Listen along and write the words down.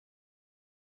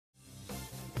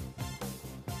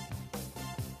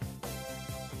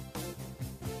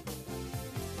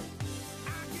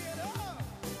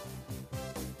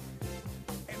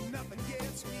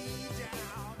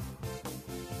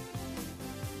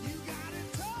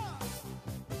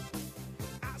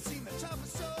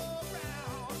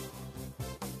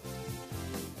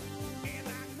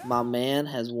My man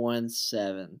has won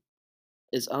 7.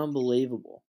 It's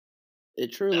unbelievable.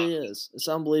 It truly is. It's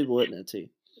unbelievable, isn't it, T?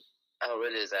 Oh,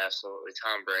 it is absolutely.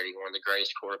 Tom Brady, one of the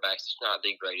greatest quarterbacks, if not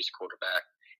the greatest quarterback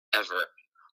ever.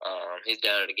 He's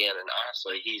done it again, and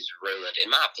honestly, he's ruined,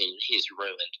 in my opinion, he's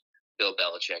ruined Bill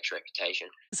Belichick's reputation.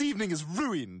 This evening is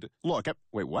ruined. Look,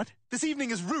 wait, what? This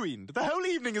evening is ruined. The whole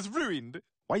evening is ruined.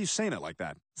 Why are you saying it like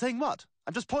that? Saying what?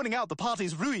 I'm just pointing out the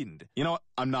party's ruined. You know what?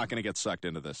 I'm not going to get sucked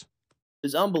into this.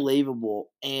 It's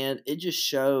unbelievable, and it just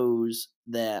shows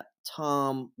that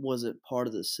Tom wasn't part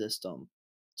of the system.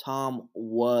 Tom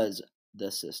was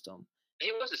the system.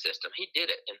 He was a system. He did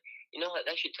it. And you know what?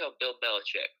 They should tell Bill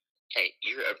Belichick, hey,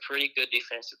 you're a pretty good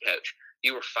defensive coach.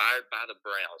 You were fired by the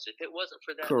Browns. If it wasn't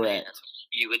for that man,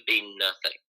 you would be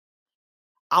nothing.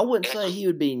 I wouldn't say he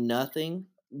would be nothing,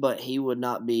 but he would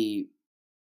not be.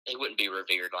 He wouldn't be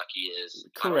revered like he is.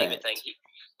 Correct. I don't even think he's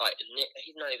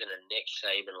not even a Nick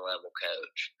Saban level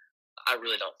coach. I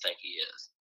really don't think he is.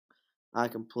 I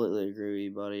completely agree with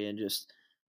you, buddy, and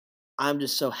I'm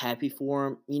just so happy for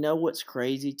him. You know what's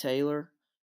crazy, Taylor?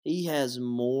 He has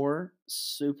more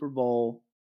Super Bowl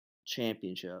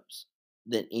championships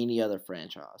than any other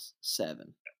franchise.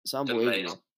 7. It's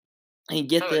unbelievable. And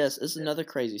get this. This is another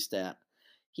crazy stat.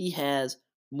 He has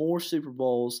more Super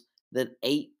Bowls than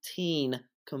 18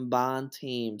 combined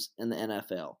teams in the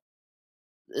NFL.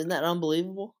 Isn't that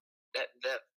unbelievable? That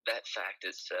fact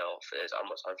itself is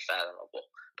almost unfathomable.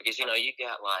 Because, you've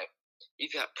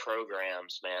got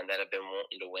programs, man, that have been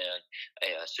wanting to win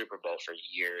a Super Bowl for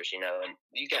years, and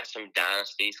you got some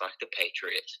dynasties like the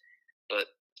Patriots,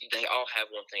 but they all have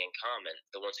one thing in common.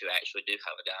 The ones who actually do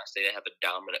have a dynasty, they have a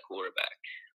dominant quarterback.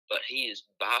 But he is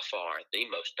by far the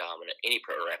most dominant any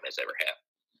program has ever had.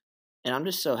 And I'm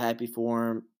just so happy for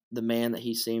him, the man that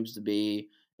he seems to be,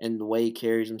 and the way he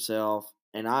carries himself.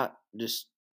 And I'm just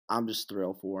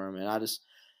thrilled for him. And I just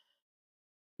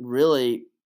really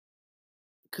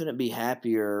couldn't be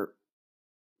happier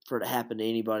for it to happen to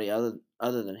anybody other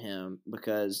than him,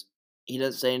 because he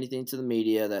doesn't say anything to the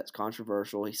media that's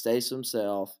controversial. He stays to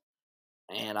himself,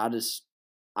 and I just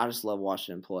love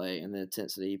watching him play and the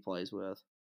intensity he plays with.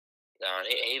 No, and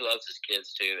he loves his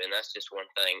kids too, and that's just one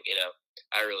thing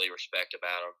I really respect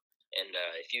about him. And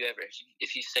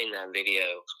if you've seen that video,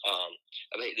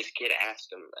 this kid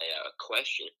asked him a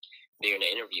question during an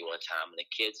interview one time, and the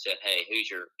kid said, "Hey, who's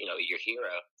your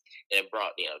hero?" And it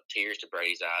brought tears to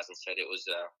Brady's eyes, and said it was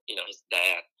his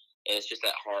dad. And it's just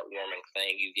that heartwarming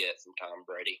thing you get from Tom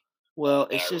Brady. Well,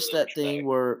 it's just really that thing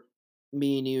where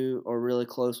me and you are really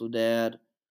close with Dad,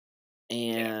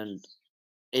 and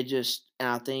and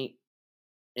I think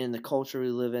in the culture we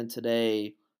live in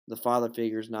today, the father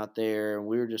figure is not there, and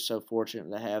we were just so fortunate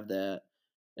to have that,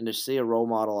 and to see a role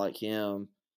model like him,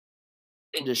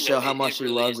 just show how much he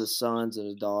loves his sons and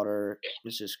his daughter.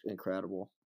 It's just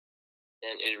incredible.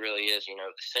 And it really is. The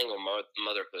single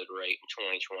motherhood rate in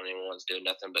 2021 is doing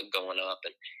nothing but going up,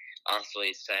 and honestly,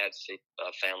 it's sad to see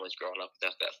families growing up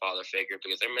without that father figure,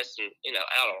 because they're missing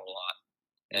out on a lot.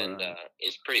 And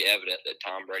it's pretty evident that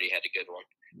Tom Brady had a good one,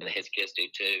 and his kids do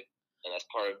too. And that's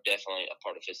definitely a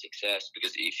part of his success,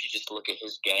 because if you just look at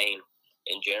his game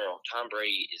in general, Tom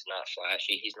Brady is not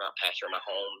flashy. He's not Patrick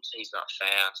Mahomes. He's not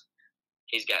fast.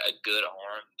 He's got a good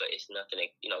arm, but it's nothing,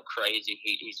 crazy.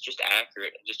 He's just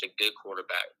accurate and just a good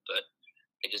quarterback, but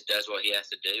he just does what he has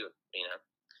to do,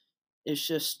 It's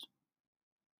just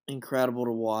incredible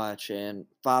to watch, and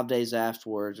 5 days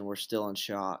afterwards, and we're still in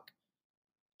shock.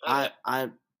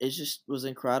 It just was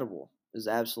incredible. It was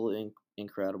absolutely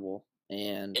incredible.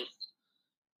 And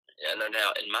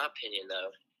now, in my opinion,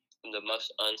 though, the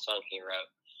most unsung hero,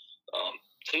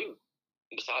 two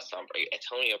besides Tom Brady,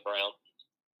 Antonio Brown,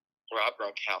 Rob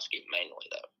Gronkowski mainly,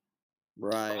 though.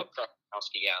 Right. Rob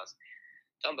Gronkowski, guys,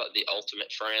 talking about the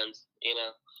ultimate friends,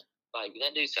 like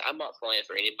that dude said, I'm not playing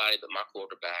for anybody but my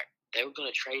quarterback. They were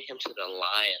going to trade him to the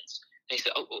Lions. He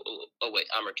said, oh wait,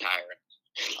 I'm retiring.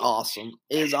 Awesome.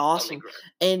 It is awesome.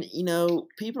 And,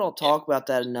 people don't talk about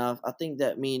that enough. I think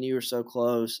that me and you are so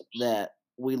close that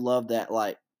we love that.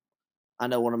 Like, I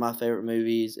know one of my favorite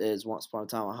movies is Once Upon a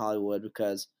Time in Hollywood,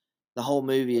 because the whole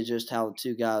movie is just how the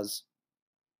two guys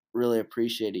really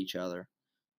appreciate each other.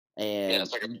 And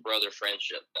it's like a brother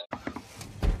friendship.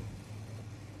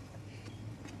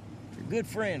 You're a good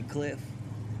friend, Cliff.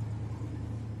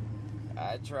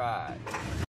 I tried.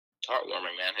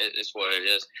 Heartwarming, man. It's what it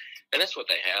is. And that's what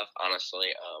they have,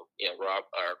 honestly.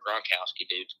 Gronkowski,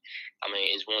 dude,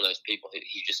 he's one of those people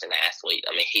he's just an athlete.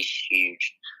 He's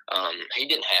huge. He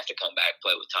didn't have to come back and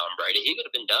play with Tom Brady. He would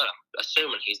have been done,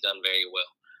 assuming he's done very well.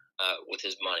 with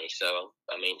his money. So,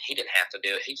 I mean, he didn't have to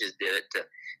do it. He just did it to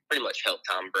pretty much help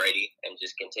Tom Brady and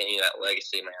just continue that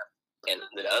legacy, man. And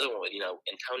the other one,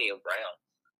 Antonio Brown.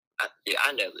 I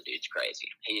know the dude's crazy.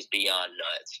 He's beyond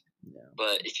nuts. Yeah.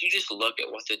 But if you just look at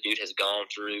what the dude has gone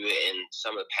through in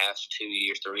some of the past 2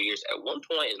 years, 3 years, at one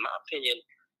point, in my opinion,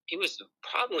 he was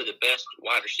probably the best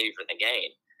wide receiver in the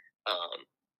game.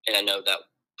 And I know that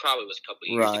probably was a couple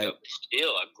of years ago, but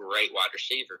still a great wide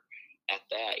receiver at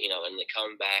that, and to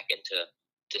come back and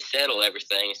to settle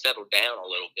everything, settle down a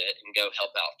little bit and go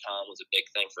help out Tom was a big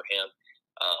thing for him.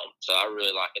 So I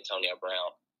really like Antonio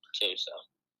Brown too. So,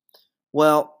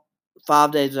 well,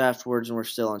 5 days afterwards and we're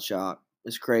still in shock.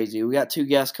 It's crazy. We got 2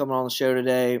 guests coming on the show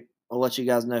today. I'll let you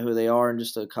guys know who they are in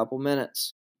just a couple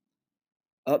minutes.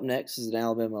 Up next is an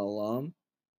Alabama alum.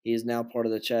 He is now part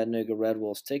of the Chattanooga Red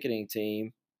Wolves ticketing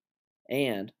team,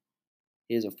 and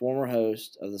he is a former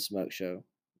host of The Smoke Show.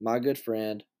 My good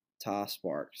friend, Ty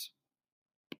Sparks.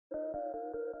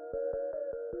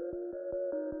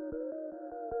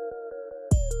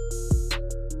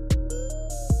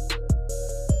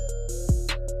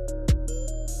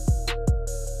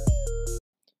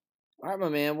 All right, my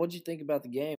man, what'd you think about the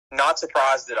game? Not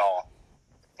surprised at all.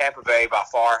 Tampa Bay by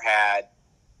far had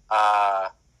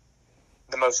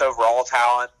the most overall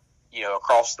talent,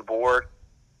 across the board.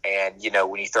 And,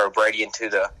 when you throw Brady into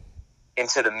the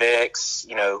mix,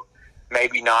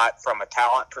 maybe not from a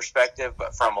talent perspective,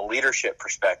 but from a leadership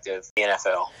perspective, the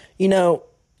NFL.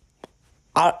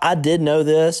 I did know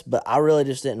this, but I really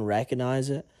just didn't recognize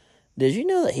it. Did you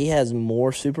know that he has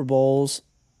more Super Bowls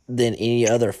than any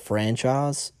other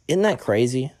franchise? Isn't that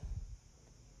crazy?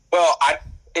 Well,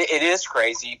 it is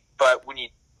crazy, but when you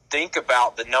think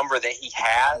about the number that he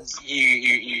has,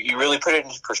 you really put it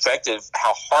into perspective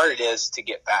how hard it is to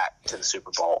get back to the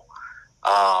Super Bowl.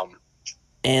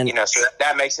 And so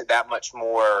that makes it that much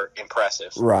more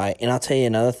impressive. Right. And I'll tell you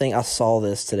another thing. I saw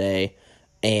this today,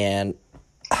 and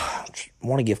I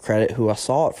want to give credit who I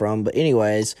saw it from. But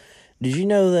anyways, did you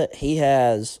know that he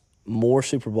has more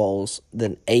Super Bowls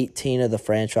than 18 of the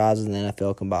franchises in the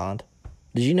NFL combined?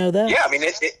 Did you know that? Yeah, I mean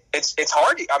it's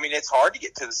hard. It's hard to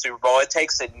get to the Super Bowl. It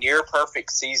takes a near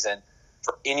perfect season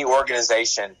for any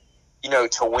organization, to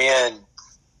win,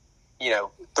 3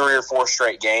 or 4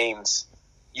 straight games.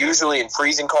 Usually in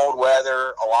freezing cold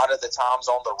weather, a lot of the times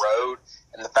on the road,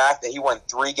 and the fact that he won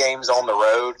 3 games on the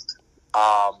road,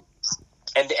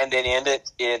 and then ended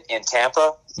in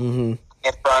Tampa in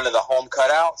front of the home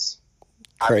cutouts.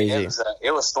 Crazy. I mean,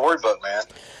 it was storybook, man.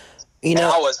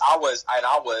 I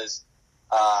was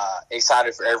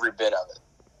excited for every bit of it.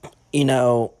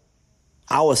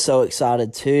 I was so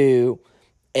excited too,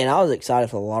 and I was excited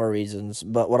for a lot of reasons.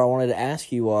 But what I wanted to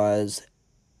ask you was,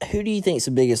 who do you think is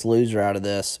the biggest loser out of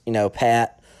this?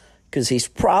 Pat, because he's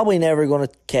probably never going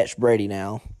to catch Brady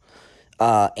now.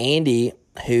 Andy,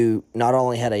 who not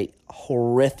only had a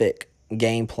horrific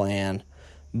game plan,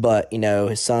 but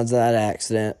his son's in that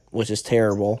accident, which is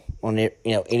terrible on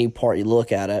any part you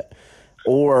look at it.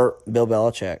 Or Bill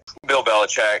Belichick. Bill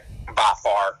Belichick, by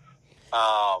far.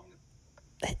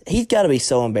 He's got to be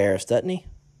so embarrassed, doesn't he?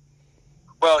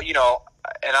 Well,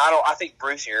 and I think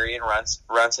Bruce Arians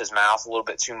runs his mouth a little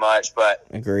bit too much, but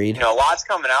agreed. A lot's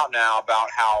coming out now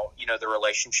about how the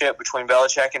relationship between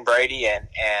Belichick and Brady, and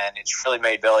it's really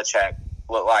made Belichick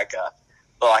look like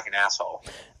an asshole.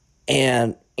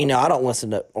 And I don't listen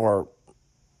to, or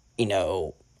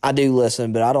I do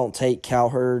listen, but I don't take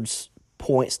Cowherd's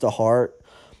points to heart.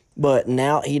 But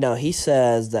now, he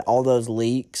says that all those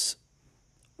leaks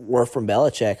were from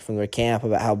Belichick, from their camp,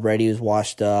 about how Brady was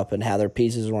washed up and how their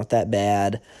pieces weren't that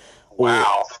bad.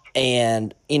 Wow.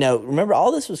 And, remember,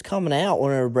 all this was coming out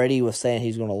whenever Brady was saying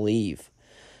he's going to leave.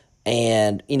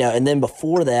 And, and then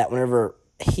before that, whenever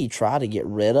he tried to get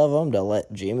rid of him to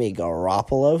let Jimmy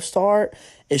Garoppolo start,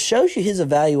 it shows you his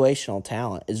evaluation on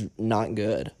talent is not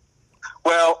good.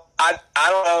 Well, I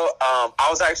don't know. I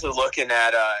was actually looking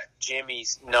at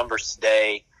Jimmy's numbers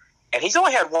today, and he's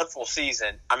only had 1 full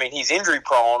season. I mean, he's injury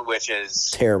prone, which is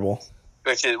terrible.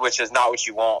 Which is not what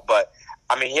you want. But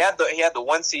I mean, he had the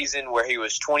 1 season where he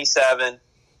was 27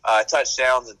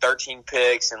 touchdowns and 13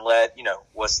 picks, and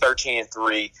was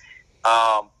 13-3.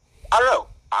 I don't know.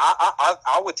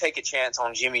 I would take a chance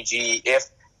on Jimmy G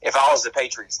if I was the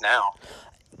Patriots now.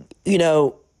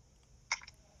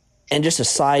 And just a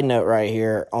side note right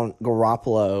here on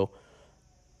Garoppolo,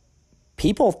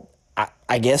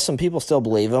 I guess some people still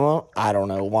believe him. I don't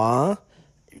know why.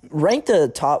 Rank the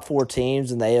top 4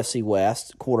 teams in the AFC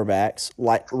West, quarterbacks,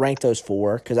 rank those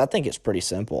 4, because I think it's pretty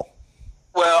simple.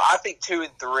 Well, I think 2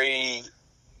 and 3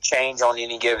 change on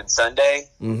any given Sunday.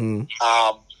 Mm-hmm.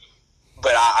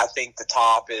 but I think the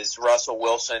top is Russell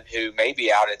Wilson, who may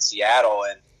be out in Seattle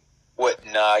and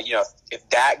wouldn't, if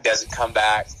Dak doesn't come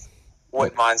back,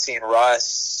 wouldn't mind seeing Russ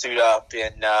suit up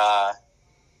in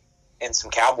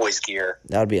some Cowboys gear.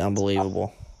 That would be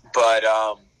unbelievable. But,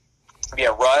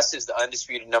 Russ is the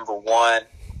undisputed number one.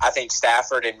 I think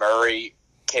Stafford and Murray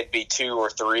could be 2 or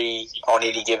 3 on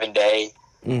any given day.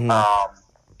 Mm-hmm.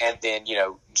 And then,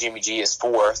 Jimmy G is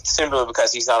 4th, simply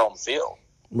because he's not on the field.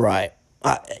 Right.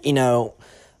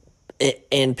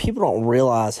 And people don't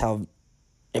realize how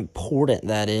important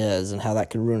that is and how that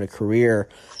could ruin a career.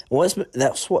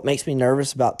 That's what makes me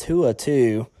nervous about Tua,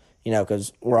 too,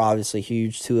 because we're obviously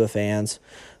huge Tua fans.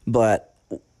 But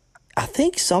I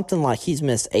think something like he's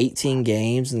missed 18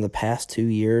 games in the past 2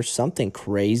 years, something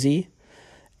crazy.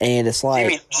 And it's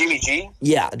like Jimmy G?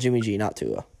 Yeah, Jimmy G, not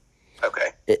Tua.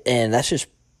 Okay. And that's just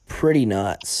pretty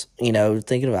nuts,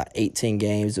 thinking about 18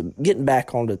 games. Getting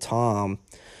back onto Tom,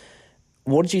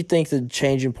 what did you think the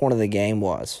changing point of the game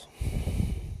was?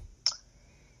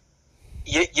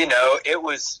 It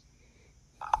was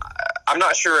 – I'm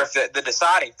not sure if the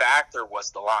deciding factor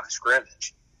was the line of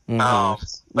scrimmage. Mm-hmm.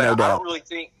 But No doubt. I don't really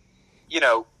think –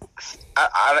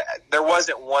 there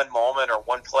wasn't one moment or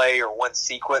one play or one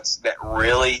sequence that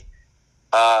really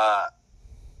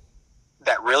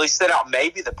stood out.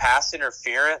 Maybe the pass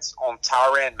interference on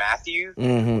Tyrann Mathieu.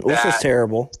 Mm-hmm. Which was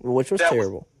terrible. Was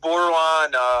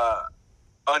borderline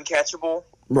uncatchable.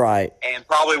 Right. And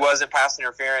probably wasn't pass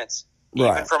interference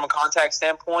even from a contact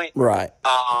standpoint. Right.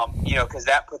 Because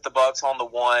that put the Bucs on the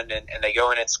one and they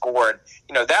go in and score. And,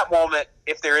 that moment,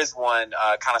 if there is one,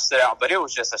 kind of stood out. But it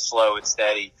was just a slow and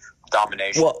steady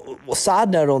domination. Well, side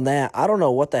note on that, I don't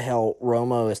know what the hell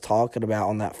Romo is talking about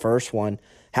on that first one.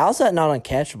 How's that not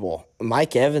uncatchable?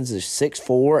 Mike Evans is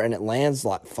 6'4", and it lands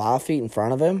like 5 feet in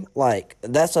front of him. Like,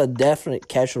 that's a definite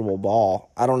catchable ball.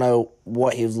 I don't know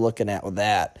what he was looking at with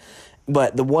that.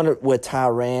 But the one with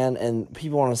Tyrann, and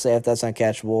people want to say if that's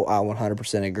uncatchable, I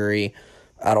 100% agree.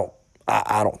 I don't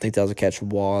think that was a catchable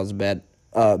ball. It was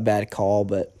a bad call.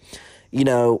 But, I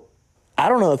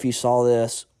don't know if you saw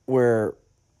this where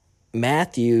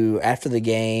Matthew, after the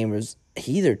game,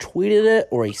 he either tweeted it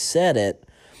or he said it,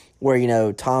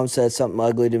 where, Tom said something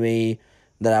ugly to me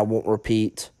that I won't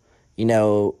repeat,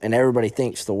 and everybody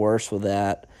thinks the worst with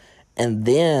that. And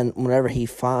then whenever he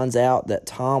finds out that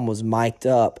Tom was mic'd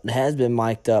up and has been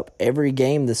mic'd up every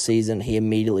game this season, he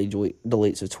immediately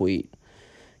deletes a tweet.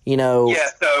 Yeah,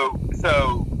 so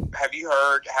have you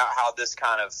heard how this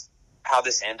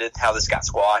ended, how this got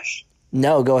squashed?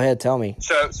 No, go ahead, tell me.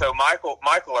 So Michael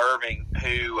Irvin,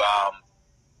 who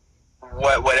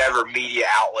whatever media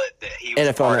outlet that he was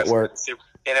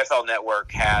NFL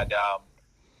Network had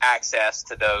access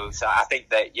to those. I think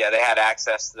that they had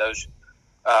access to those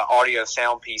audio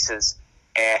sound pieces,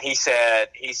 and he said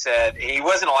he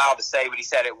wasn't allowed to say, but he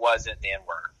said it wasn't the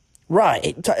N-word. Right,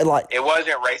 it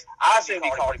wasn't race. I assume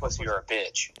he called it pussy or a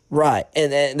bitch. Right,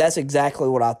 and that's exactly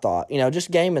what I thought.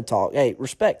 Just game and talk. Hey,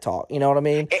 respect talk. You know what I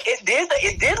mean?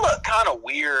 It did look kind of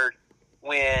weird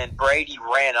when Brady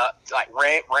ran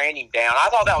him down. I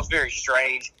thought that was very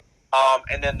strange.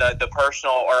 And then the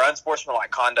personal or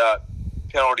unsportsmanlike conduct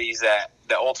penalties that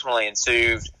ultimately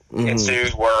ensued were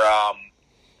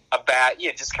a bad,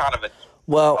 just kind of a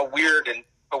weird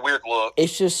look.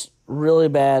 It's just really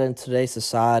bad in today's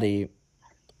society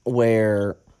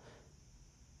where,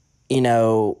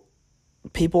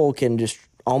 people can just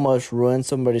almost ruin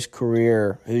somebody's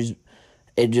career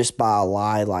just by a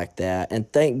lie like that.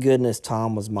 And thank goodness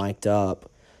Tom was mic'd up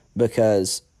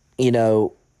because,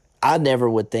 I never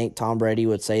would think Tom Brady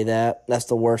would say that. That's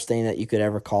the worst thing that you could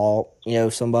ever call,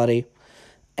 somebody.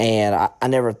 And I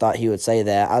never thought he would say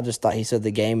that. I just thought he said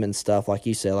the game and stuff, like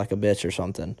you said, like a bitch or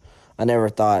something. I never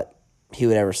thought he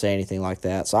would ever say anything like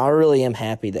that. So I really am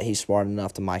happy that he's smart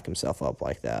enough to mic himself up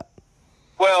like that.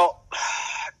 Well,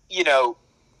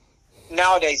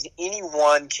 nowadays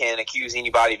anyone can accuse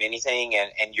anybody of anything,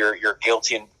 and you're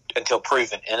guilty until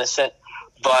proven innocent.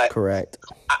 But correct.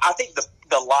 I think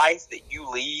the life that you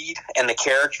lead and the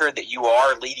character that you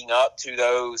are leading up to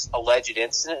those alleged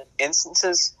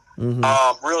instances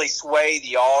really sway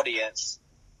the audience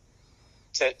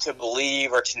to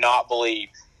believe or to not believe.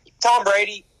 Tom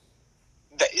Brady,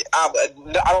 I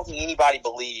don't think anybody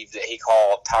believed that he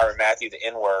called Tyrann Mathieu the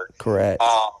N-word. Correct.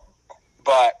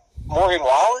 But Morgan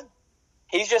Wallen,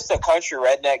 he's just a country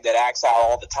redneck that acts out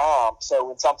all the time. So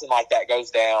when something like that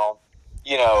goes down,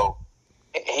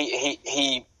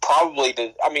 he probably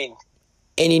did. I mean,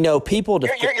 and people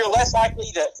you're less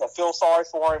likely to feel sorry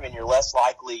for him, and you're less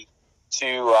likely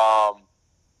to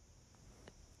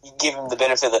give him the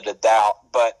benefit of the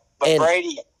doubt. But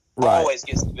Brady, always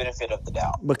gets the benefit of the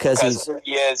doubt because of who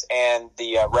he is, and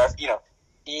the ref.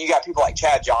 You got people like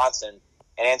Chad Johnson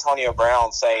and Antonio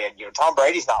Brown saying, Tom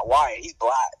Brady's not white, he's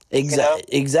black.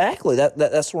 Exactly.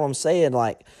 That's what I'm saying.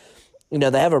 Like,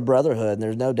 they have a brotherhood, and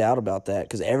there's no doubt about that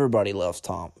because everybody loves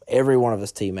Tom. Every one of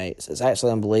his teammates. It's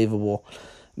actually unbelievable.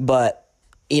 But,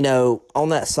 on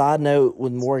that side note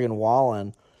with Morgan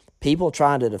Wallen, people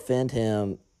trying to defend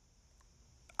him,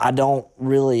 I don't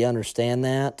really understand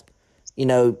that.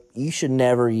 You should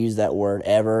never use that word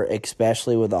ever,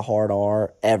 especially with a hard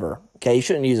R, ever. Okay? You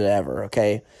shouldn't use it ever,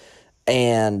 okay?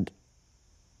 And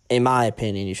in my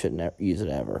opinion, you shouldn't use it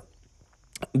ever.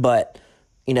 But,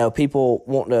 people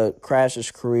want to crash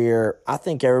his career. I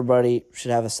think everybody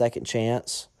should have a second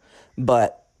chance.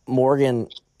 But Morgan,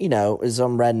 is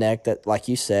some redneck that, like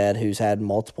you said, who's had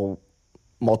multiple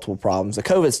problems. The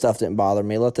COVID stuff didn't bother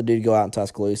me. Let the dude go out in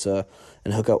Tuscaloosa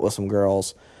and hook up with some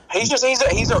girls. He's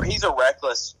a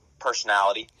reckless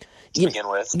personality to begin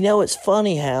with. It's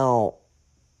funny how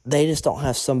they just don't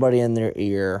have somebody in their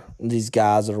ear, these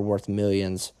guys that are worth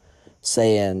millions,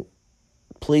 saying,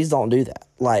 please don't do that.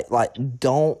 Like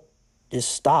don't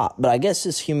just stop. But I guess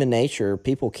it's human nature.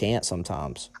 People can't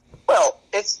sometimes. Well,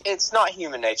 it's not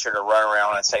human nature to run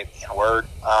around and say the N-word.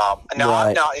 Now,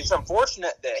 it's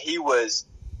unfortunate that he was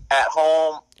at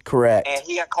home. Correct. And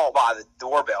he got caught by the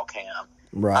doorbell cam.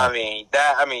 Right.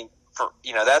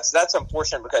 That's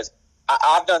unfortunate because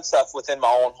I've done stuff within my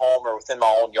own home or within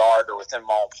my own yard or within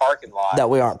my own parking lot that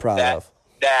we aren't proud of.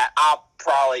 That I'm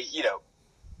probably,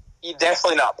 you're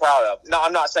definitely not proud of. No,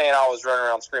 I'm not saying I was running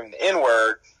around screaming the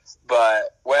N-word,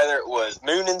 but whether it was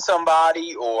mooning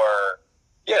somebody or,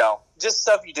 just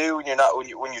stuff you do when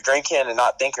you're drinking and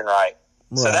not thinking right.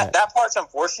 So that part's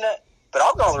unfortunate. But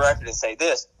I'll go on the record and say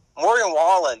this: Morgan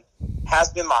Wallen has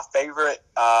been my favorite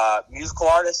musical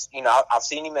artist. I've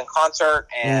seen him in concert,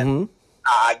 and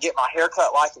I get my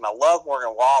haircut like him. I love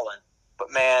Morgan Wallen,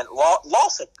 but man,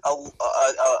 lost a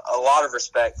lot of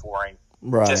respect for him,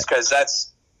 right? Just because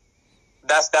that's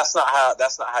not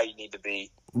how you need to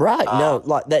be, right?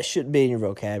 No, that shouldn't be in your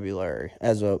vocabulary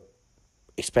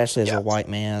especially as a white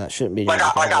man. That shouldn't be in your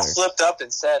vocabulary. I slipped up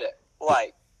and said it.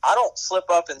 Like, I don't slip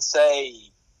up and say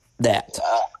that.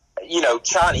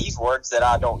 Chinese words that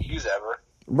I don't use ever.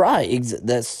 Right.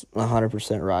 That's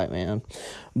 100% right, man.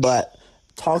 But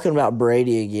talking about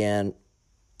Brady again,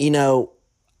 I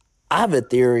have a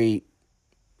theory.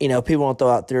 People want to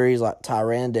throw out theories like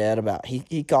Tyrann did about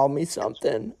he called me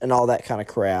something and all that kind of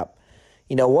crap.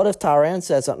 What if Tyrann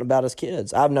said something about his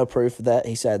kids? I have no proof of that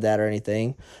he said that or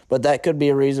anything. But that could be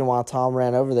a reason why Tom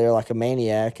ran over there like a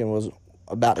maniac and was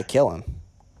about to kill him.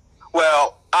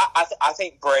 Well, I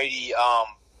think Brady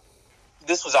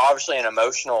this was obviously an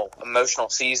emotional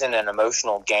season, an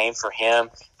emotional game for him.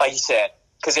 Like you said,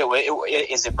 because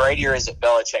is it Brady or is it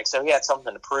Belichick? So he had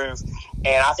something to prove.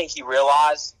 And I think he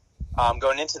realized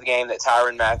going into the game that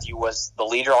Tyrann Mathieu was the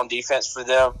leader on defense for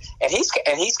them. And he's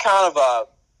kind of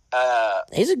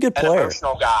he's a good player. An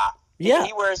emotional guy. Yeah.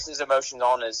 He wears his emotions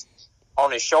on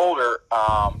his shoulder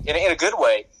in a good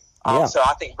way. So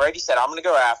I think Brady said, I'm going to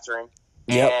go after him.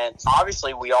 Yep. And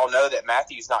obviously we all know that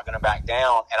Matthew's not going to back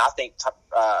down. And I think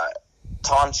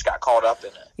Tom just got caught up in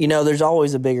it. There's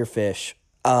always a bigger fish.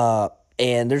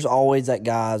 And there's always that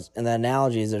guys, and the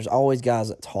analogy is there's always guys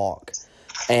that talk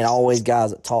and always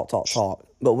guys that talk.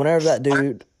 But whenever that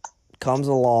dude comes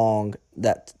along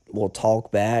that will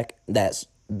talk back, that's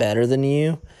better than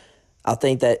you, I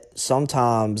think that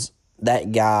sometimes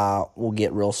that guy will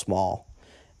get real small.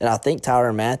 And I think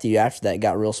Tyrann Mathieu after that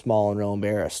got real small and real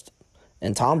embarrassed.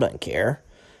 And Tom doesn't care.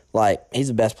 Like, he's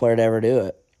the best player to ever do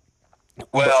it.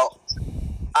 Well,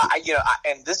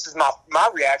 and this is my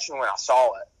reaction when I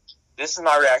saw it. This is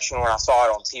my reaction when I saw it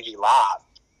on TV live.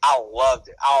 I loved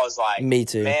it. I was like, me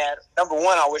too. Man, number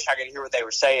one, I wish I could hear what they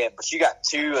were saying, but you got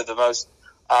two of the most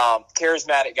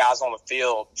charismatic guys on the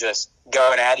field just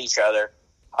going at each other.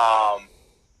 And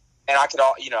I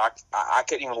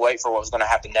couldn't even wait for what was going to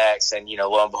happen next. And,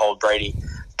 lo and behold, Brady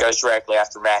goes directly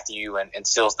after Mathieu and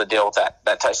seals the deal with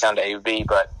that touchdown to AUB.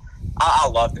 But I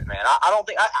loved it, man. I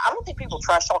don't think people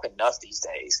trash talk enough these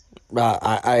days.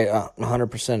 I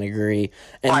 100% agree.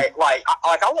 And I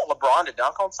want LeBron to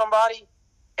dunk on somebody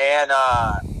and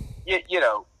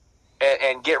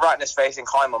and get right in his face and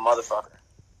call him a motherfucker.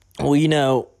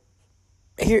 Well,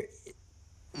 here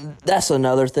that's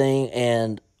another thing,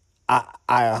 and I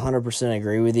 100%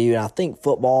 agree with you. And I think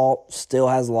football still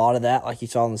has a lot of that, like you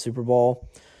saw in the Super Bowl.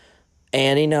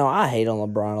 And I hate on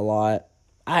LeBron a lot.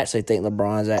 I actually think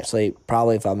LeBron's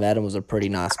probably, if I met him, was a pretty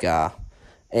nice guy.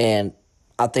 And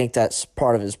I think that's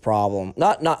part of his problem.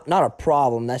 Not a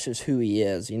problem, that's just who he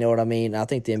is. You know what I mean? I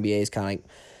think the NBA is kind of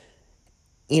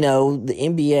the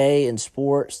NBA and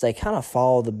sports, they kind of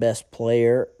follow the best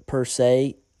player per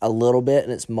se a little bit,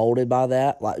 and it's molded by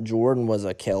that. Like Jordan was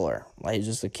a killer. Like he's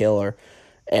just a killer.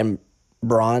 And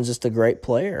Bron's just a great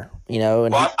player,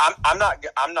 And I'm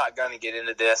not going to get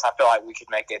into this. I feel like we could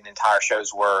make an entire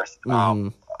show's worth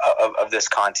of this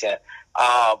content.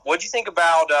 What do you think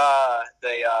about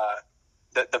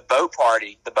the boat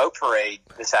party, the boat parade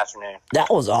this afternoon?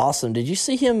 That was awesome. Did you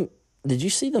see him? Did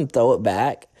you see them throw it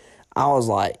back? I was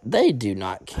like, they do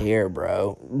not care,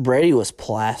 bro. Brady was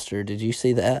plastered. Did you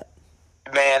see that?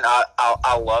 Man,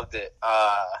 I loved it.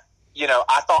 I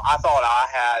thought I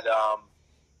had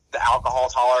the alcohol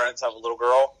tolerance of a little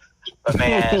girl, but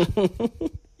man,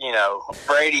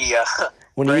 Brady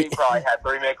Brady probably had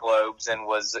 3 Michelobes and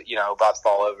was about to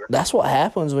fall over. That's what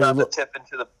happens when you tip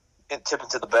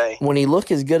into the bay. When he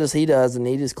look as good as he does and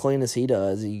eat as clean as he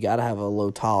does, you got to have a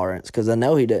low tolerance because I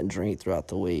know he doesn't drink throughout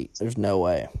the week. There's no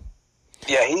way.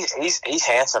 Yeah, he's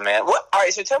handsome, man. What? All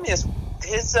right, so tell me this: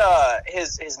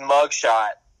 his mug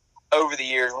shot over the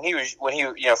years when he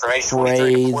from age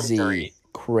 23 to 43.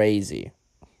 Crazy.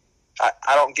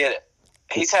 I don't get it.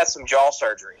 He's had some jaw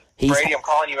surgery. Brady, I'm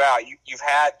calling you out. You've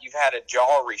had a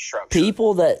jaw restructure.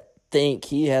 People that think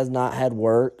he has not had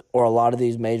work, or a lot of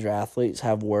these major athletes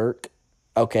have work,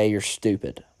 okay, you're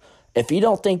stupid. If you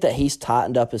don't think that he's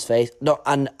tightened up his face,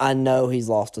 I know he's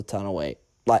lost a ton of weight.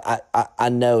 Like, I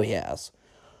know he has.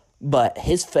 But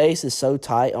his face is so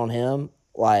tight on him,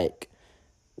 like,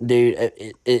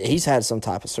 dude, he's had some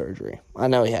type of surgery. I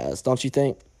know he has. Don't you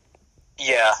think?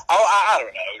 Yeah. Oh, I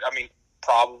don't know. I mean,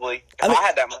 probably. If I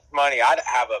had that much money, I'd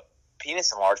have a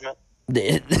penis enlargement.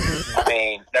 Dude. I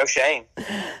mean, no shame.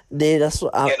 Dude, that's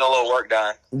what getting a little work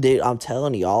done. Dude, I'm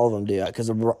telling you, all of them do. Because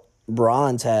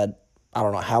Bron's had, I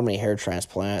don't know how many hair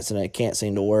transplants, and it can't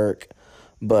seem to work.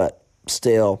 But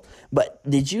still. But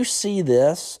did you see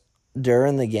this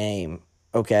during the game?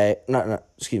 Okay. No,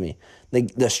 excuse me. The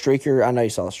streaker, I know you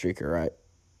saw the streaker, right?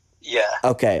 Yeah.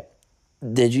 Okay.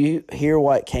 Did you hear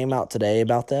what came out today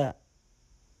about that?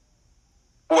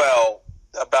 Well,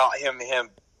 about him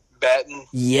betting.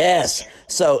 Yes.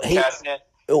 So he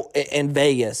in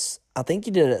Vegas, I think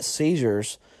he did it at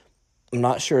Caesars. I'm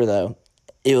not sure though.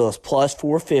 It was plus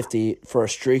 450 for a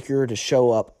streaker to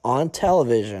show up on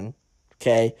television.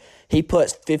 Okay, he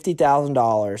puts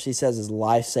 $50,000. He says his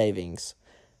life savings,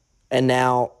 and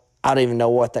now I don't even know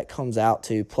what that comes out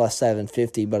to plus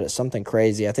 750, but it's something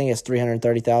crazy. I think it's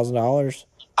 $330,000.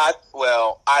 I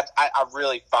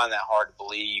really find that hard to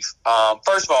believe.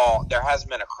 First of all, there hasn't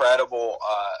been a credible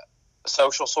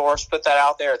social source put that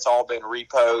out there. It's all been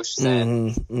reposts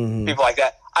and people like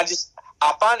that.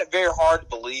 I find it very hard to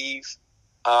believe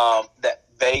that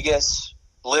Vegas,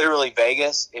 literally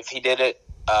Vegas, if he did it,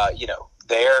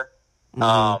 there,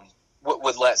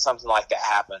 would let something like that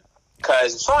happen.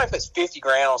 Because if somebody puts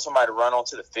 $50,000 on somebody to run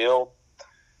onto the field,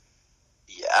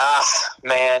 yeah,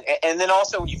 man. And then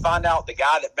also when you find out the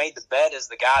guy that made the bet is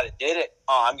the guy that did it,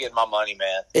 I'm getting my money,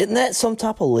 man. Isn't that some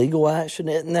type of legal action?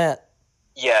 Isn't that?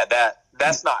 Yeah,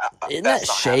 that's not. Isn't that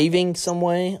shaving happening some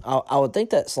way? I would think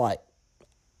that's like.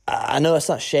 I know it's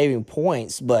not shaving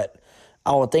points, but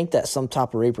I would think that's some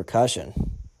type of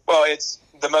repercussion. Well, it's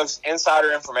the most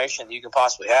insider information you can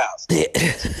possibly have.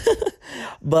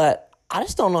 But I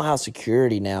just don't know how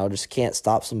security now just can't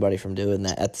stop somebody from doing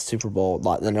that at the Super Bowl,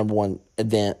 like the number one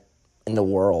event in the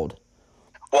world.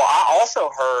 Well, I also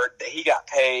heard that he got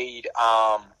paid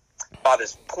by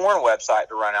this porn website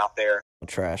to run out there.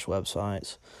 Trash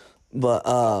websites. But,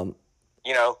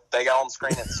 they got on the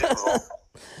screen at the Super Bowl.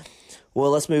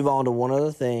 Well, let's move on to one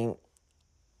other thing.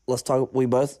 Let's talk. We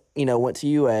both, went to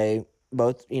UA.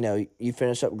 Both, you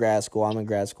finished up grad school. I'm in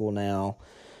grad school now.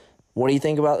 What do you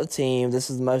think about the team? This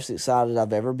is the most excited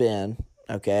I've ever been,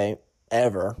 okay,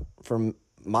 ever, for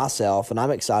myself. And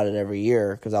I'm excited every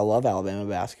year because I love Alabama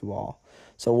basketball.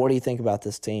 So what do you think about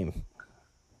this team?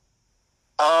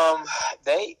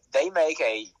 They make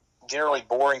a generally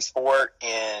boring sport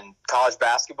in college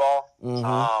basketball.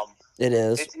 Mm-hmm. It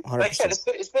is. 100%. Like I said,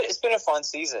 it's been a fun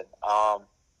season. I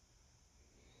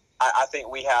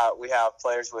think we have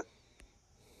players with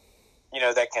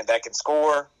that can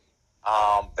score.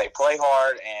 They play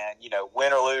hard, and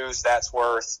win or lose, that's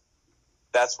worth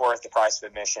the price of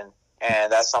admission,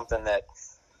 and that's something that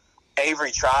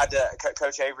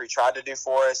Coach Avery tried to do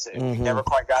for us. We never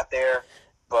quite got there,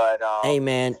 but hey,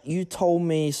 man, you told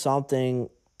me something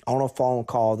on a phone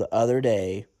call the other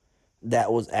day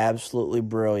that was absolutely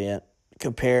brilliant,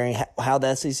 comparing how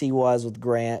the SEC was with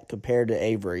Grant compared to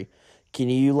Avery. Can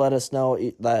you let us know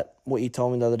that what you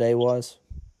told me the other day was?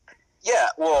 Yeah,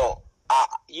 well,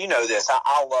 you know this.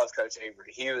 I love Coach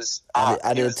Avery. He was.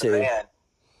 I did too. Man.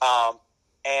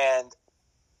 And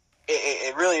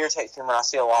it really irritates me when I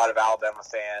see a lot of Alabama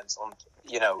fans,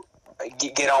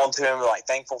 get on to him like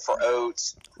thankful for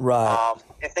Oates, right?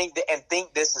 And think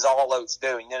this is all Oates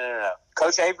doing. No.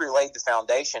 Coach Avery laid the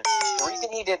foundation. The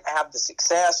reason he didn't have the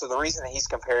success, or the reason that he's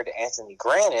compared to Anthony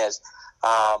Grant, is,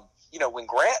 when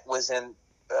Grant was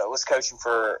coaching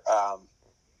for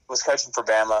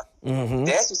Bama,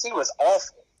 the SEC was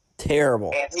awful.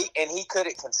 Terrible. And he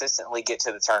couldn't consistently get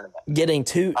to the tournament. Getting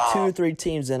two or three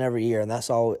teams in every year, and that's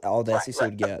all the SEC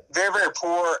would get. Very, very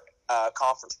poor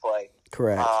conference play.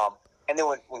 Correct. And then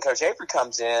when Coach Avery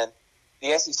comes in,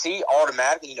 the SEC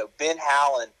automatically, Ben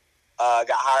Howland got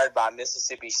hired by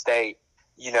Mississippi State.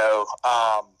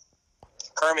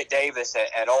 Kermit Davis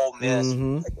at Ole Miss.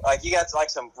 Like, you got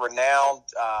some renowned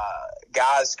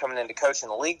guys coming into coaching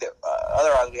the league that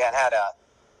otherwise we had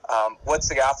what's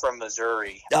the guy from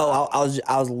Missouri? Oh,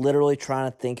 I was literally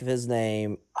trying to think of his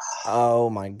name. Oh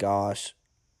my gosh,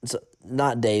 it's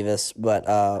not Davis, but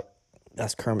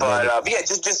that's Kermit. But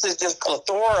just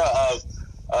plethora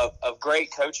of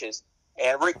great coaches,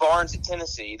 and Rick Barnes at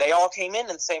Tennessee. They all came in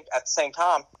at the same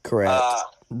time. Correct.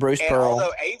 Bruce Pearl.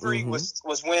 Although Avery was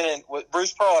winning with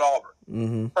Bruce Pearl at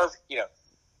Auburn, perfect.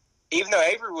 Even though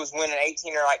Avery was winning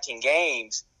 18 or 19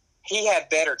 games, he had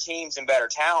better teams and better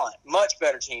talent, much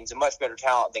better teams and much better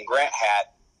talent than Grant had.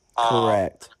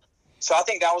 Correct. So I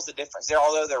think that was the difference there.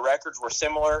 Although their records were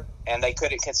similar and they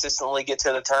couldn't consistently get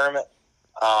to the tournament.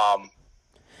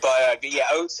 But yeah,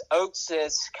 Oates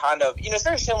is kind of, it's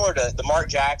very similar to the Mark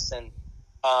Jackson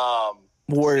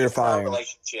Warrior Fire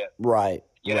relationship. Right.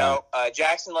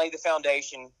 Jackson laid the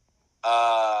foundation,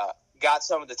 got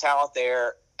some of the talent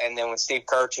there, and then when Steve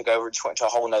Kerr took over, it just went to a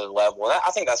whole nother level. And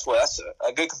I think that's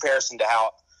a good comparison to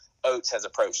how Oates has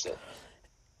approached it.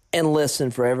 And listen,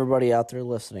 for everybody out there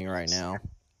listening right now,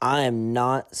 I am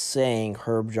not saying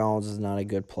Herb Jones is not a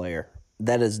good player.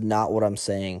 That is not what I'm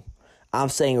saying. I'm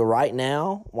saying right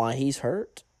now, while he's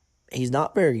hurt, he's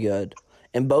not very good.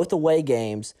 In both away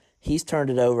games, he's turned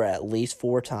it over at least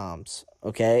 4 times.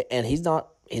 Okay, and he's not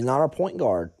our point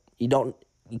guard. You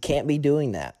can't be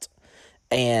doing that.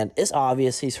 And it's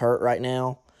obvious he's hurt right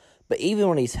now. But even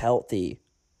when he's healthy,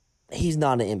 he's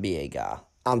not an NBA guy.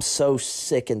 I'm so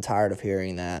sick and tired of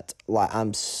hearing that. Like,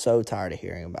 I'm so tired of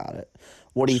hearing about it.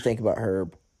 What do you think about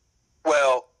Herb?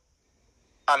 Well,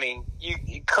 I mean, you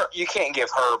can't give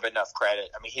Herb enough credit.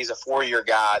 I mean, he's a 4-year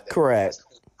guy that Correct. has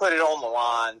put it on the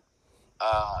line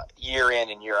year in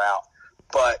and year out.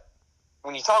 But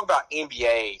when you talk about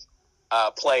NBA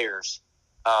players,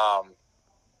 Herb,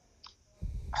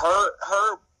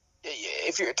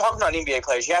 if you're talking about NBA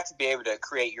players, you have to be able to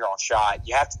create your own shot.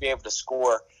 You have to be able to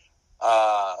score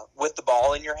with the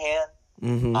ball in your hand.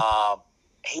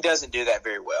 He doesn't do that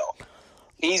very well.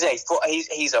 He's a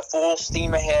full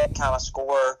steam ahead kind of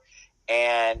scorer,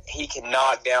 and he can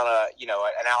knock down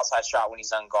an outside shot when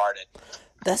he's unguarded.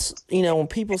 That's when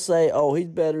people say, "Oh, he's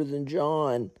better than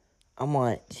John," I'm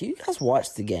like, do you guys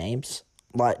watch the games?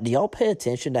 Like, do y'all pay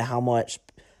attention to how much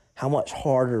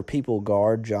harder people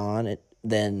guard John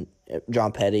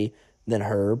Petty than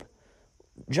Herb?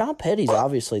 John Petty's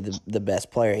obviously the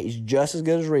best player. He's just as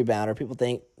good as a rebounder. People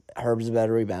think Herb's a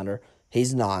better rebounder.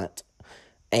 He's not.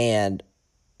 And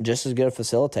just as good a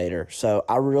facilitator. So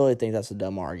I really think that's a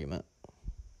dumb argument.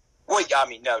 Well, I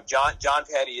mean, no, John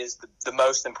Petty is the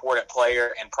most important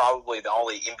player and probably the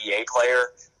only NBA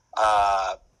player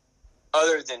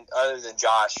other than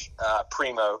Josh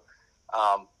Primo.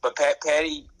 But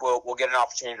Petty will get an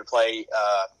opportunity to play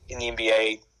in the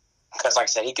NBA because, like I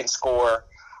said, he can score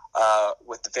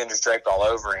with defenders draped all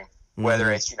over him,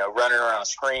 whether it's running around a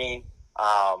screen,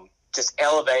 just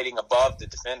elevating above the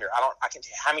defender. I can tell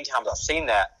you how many times I've seen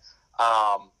that.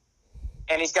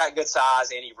 And he's got good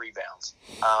size and he rebounds.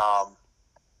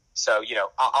 So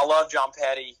I love John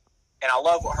Petty and I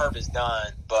love what Herb has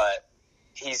done, but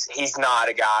he's not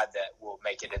a guy that will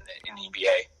make it in the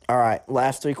NBA. All right,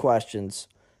 last 3 questions.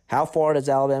 How far does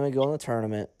Alabama go in the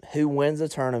tournament? Who wins the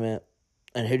tournament?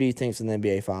 And who do you think's in the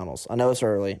NBA Finals? I know it's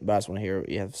early, but I just want to hear what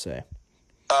you have to say.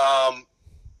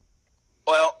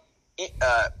 Well,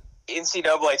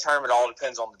 NCAA tournament all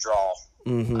depends on the draw.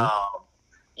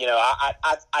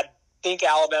 I think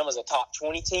Alabama's a top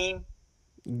 20 team.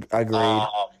 Agreed.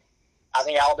 I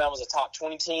think Alabama's a top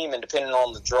 20 team, and depending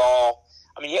on the draw,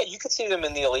 I mean, yeah, you could see them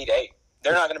in the Elite Eight.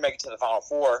 They're not going to make it to the Final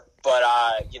Four, but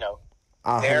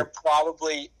they're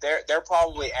probably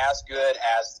as good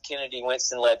as the Kennedy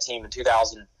Winston-led team in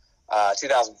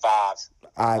 2005.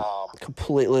 I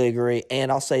completely agree,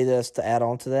 and I'll say this to add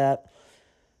on to that: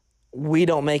 we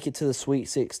don't make it to the Sweet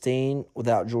 16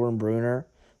 without Jordan Bruner,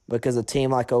 because a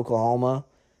team like Oklahoma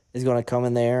is going to come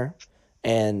in there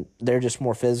and they're just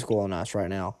more physical than us right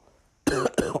now.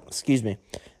 Excuse me.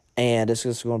 And it's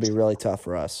just going to be really tough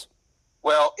for us.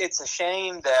 Well, it's a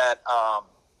shame that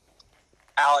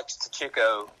Alex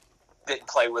Tachiko didn't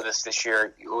play with us this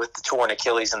year with the torn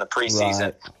Achilles in the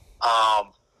preseason,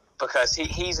 because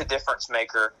he's a difference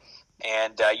maker,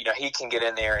 and he can get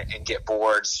in there and get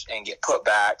boards and get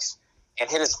putbacks and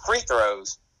hit his free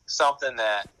throws. Something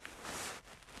that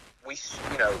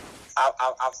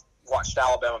I've watched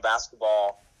Alabama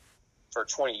basketball for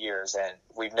 20 years, and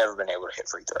we've never been able to hit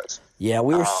free throws. Yeah,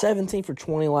 we were 17 for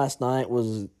 20 last night.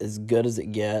 Was as good as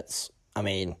it gets. I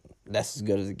mean, that's as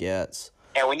good as it gets.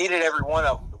 And we needed every one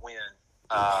of them to win.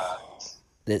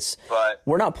 But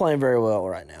we're not playing very well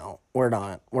right now. We're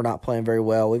not playing very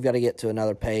well. We've got to get to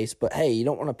another pace. But, hey, you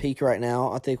don't want to peak right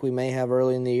now. I think we may have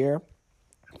early in the year.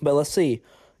 But let's see.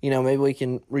 Maybe we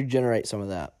can regenerate some of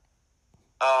that.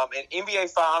 In NBA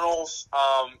Finals,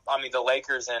 the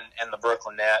Lakers and the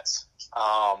Brooklyn Nets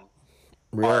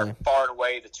really? are far and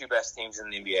away the two best teams in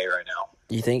the NBA right now.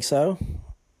 You think so?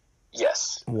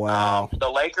 Yes. Wow. The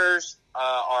Lakers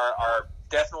are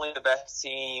definitely the best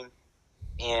team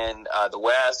in the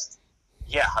West.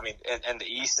 Yeah, and the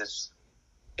East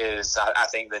is I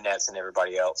think the Nets and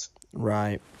everybody else.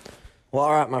 Right. Well,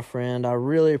 all right, my friend. I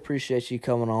really appreciate you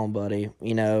coming on, buddy.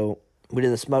 We did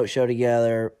the smoke show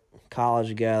together, college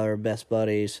together, best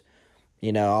buddies.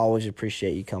 I always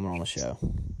appreciate you coming on the show.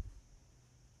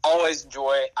 Always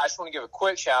enjoy it. I just want to give a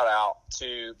quick shout out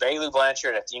to Bailey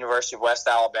Blanchard at the University of West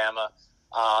Alabama,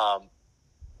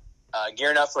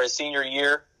 gearing up for his senior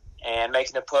year and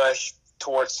making a push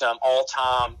towards some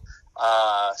all-time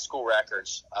school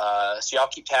records. So y'all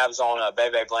keep tabs on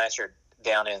Bebe Blanchard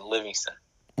down in Livingston.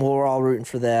 Well, we're all rooting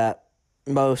for that.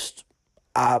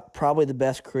 Probably the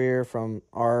best career from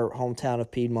our hometown of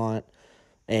Piedmont,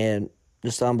 and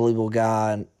just an unbelievable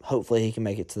guy, and hopefully he can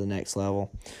make it to the next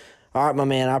level. All right, my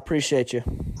man, I appreciate you.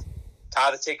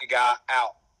 Ty the Ticket Guy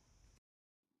out.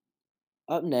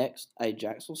 Up next, a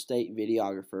Jacksonville State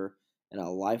videographer and a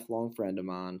lifelong friend of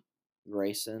mine,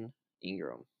 Grayson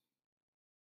Ingram.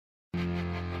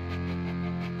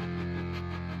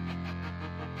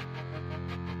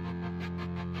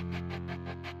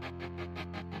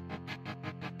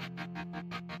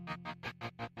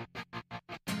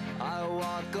 I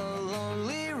walk a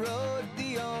lonely road,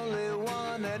 the only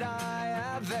one that I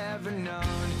have ever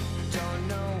known. Don't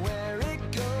know where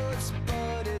it goes,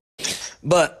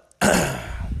 but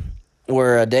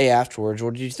we're a day afterwards.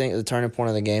 What did you think the turning point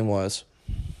of the game was?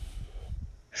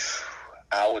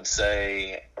 I would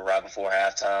say right before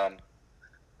halftime,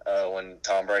 when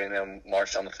Tom Brady and them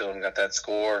marched on the field and got that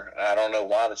score. I don't know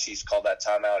why the Chiefs called that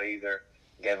timeout either.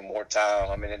 Gave them more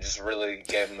time. It just really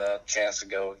gave them the chance to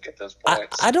go and get those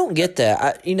points. I don't get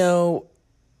that.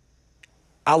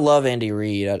 I love Andy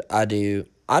Reid. I do.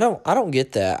 I don't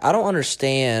get that. I don't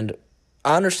understand.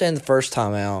 I understand the first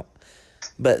time out,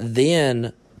 but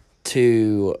then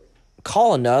to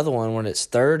call another one when it's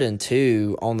 3rd and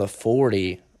 2 on the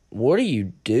 40. What are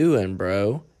you doing,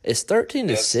 bro? It's 13-6.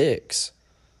 It's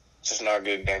just not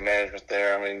good game management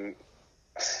there.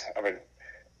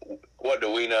 What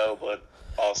do we know? But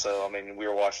also, we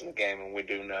were watching the game, and we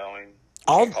do know. And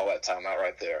can't call that timeout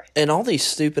right there. And all these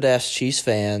stupid-ass Chiefs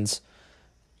fans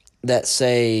that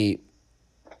say,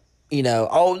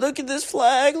 oh, look at this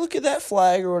flag, look at that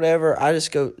flag, or whatever. I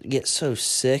just get so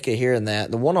sick of hearing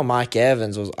that. The one on Mike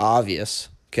Evans was obvious,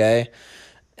 okay?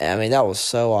 That was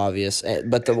so obvious.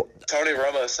 But Tony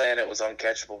Romo saying it was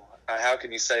uncatchable. How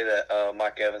can you say that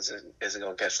Mike Evans isn't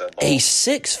going to catch that ball? He's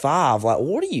 6'5". Like,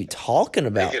 what are you talking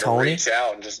about, Tony? Reach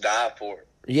out and just dive for it.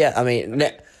 Yeah,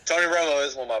 Tony Romo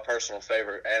is one of my personal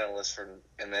favorite analysts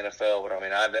in the NFL, but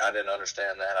I didn't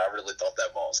understand that. I really thought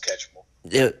that ball was catchable.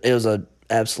 It was a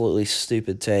absolutely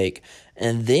stupid take.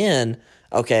 And then,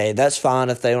 okay, that's fine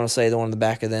if they want to say the one in the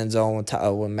back of the end zone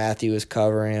when Matthew was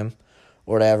covering him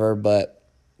or whatever, but,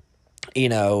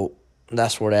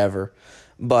 that's whatever.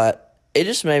 But it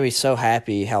just made me so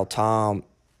happy how Tom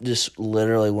just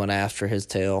literally went after his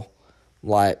tail.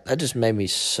 Like, that just made me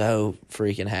so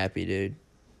freaking happy, dude.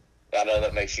 I know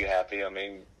that makes you happy.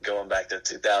 Going back to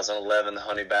 2011, the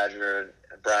Honey Badger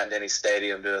at Bryant-Denny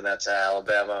Stadium doing that to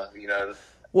Alabama,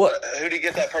 What? Who did he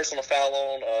get that personal foul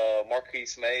on?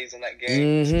 Marquise Mays in that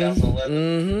game, 2011?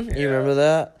 Mm-hmm. You remember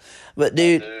that? But,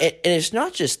 dude, and it's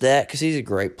not just that, because he's a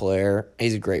great player.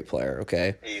 He's a great player,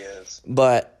 okay? He is.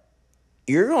 But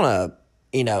you're going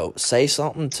to, say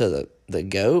something to the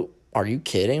GOAT? Are you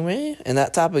kidding me? In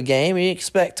that type of game, you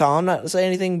expect Tom not to say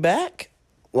anything back?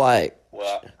 Like,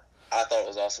 well, I thought it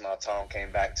was awesome how Tom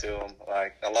came back to him.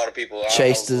 Like, a lot of people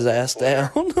chased his ass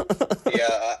down.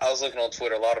 Yeah, I was looking on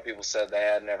Twitter. A lot of people said they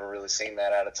had never really seen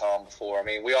that out of Tom before. I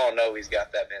mean, we all know he's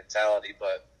got that mentality,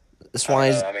 but that's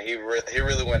why he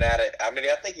really went at it. I mean,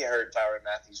 I think he hurt Tyrann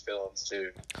Mathieu's feelings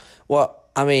too. Well,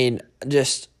 I mean,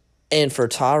 and for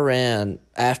Tyrann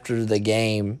after the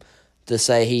game to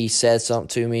say he said something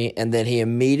to me, and then he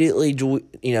immediately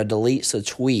deletes a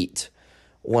tweet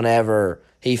whenever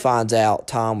he finds out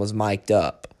Tom was mic'd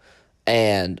up,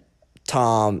 and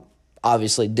Tom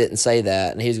obviously didn't say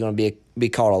that, and he's going to be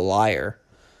called a liar.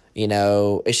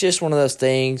 It's just one of those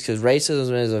things, because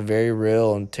racism is a very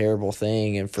real and terrible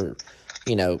thing, and for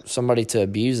somebody to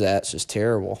abuse that, it's just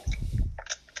terrible.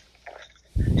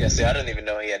 Yeah, see, I didn't even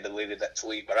know he had deleted that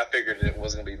tweet, but I figured it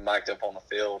wasn't going to be mic'd up on the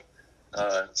field.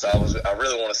 So I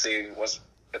really want to see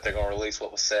if they're going to release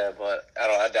what was said, but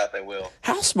I doubt they will.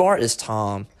 How smart is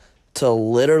Tom to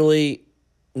literally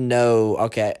know?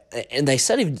 Okay, and they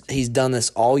said he's done this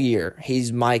all year.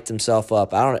 He's mic'd himself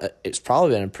up. It's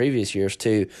probably been in previous years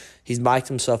too. He's mic'd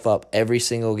himself up every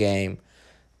single game,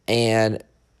 and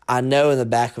I know in the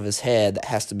back of his head that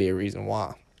has to be a reason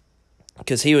why,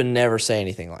 because he would never say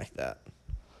anything like that.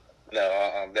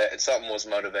 No, something was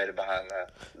motivated behind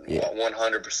that. Yeah.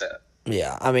 100%.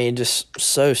 Yeah, I mean, just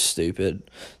so stupid.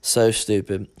 So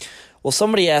stupid. Well,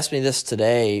 somebody asked me this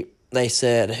today. They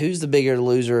said, who's the bigger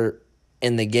loser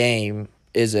in the game?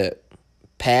 Is it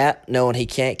Pat, knowing he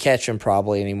can't catch him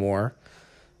probably anymore?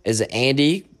 Is it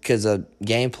Andy, because the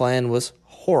game plan was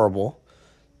horrible?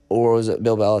 Or was it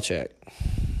Bill Belichick?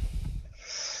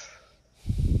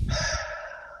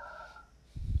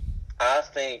 I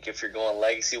think if you're going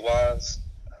legacy-wise,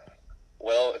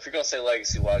 if you're going to say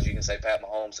legacy-wise, you can say Pat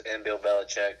Mahomes and Bill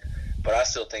Belichick. But I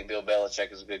still think Bill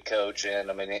Belichick is a good coach, and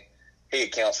I mean he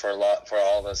accounts for a lot for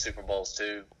all the Super Bowls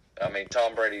too. I mean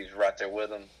Tom Brady's right there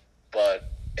with him. But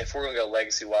if we're going to go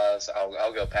legacy-wise,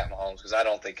 I'll go Pat Mahomes, because I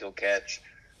don't think he'll catch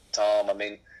Tom. I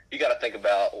mean, you got to think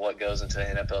about what goes into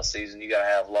an NFL season. You got to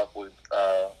have luck with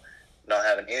not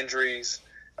having injuries.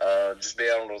 Just be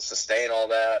able to sustain all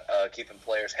that, keeping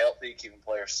players healthy, keeping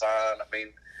players signed. I mean,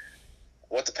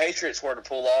 what the Patriots were to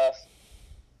pull off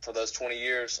for those 20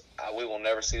 years, we will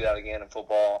never see that again in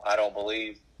football, I don't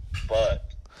believe.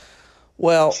 But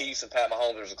Chiefs and Pat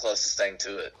Mahomes are the closest thing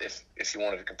to it, if you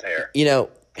wanted to compare.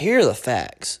 Here are the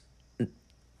facts.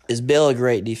 Is Bill a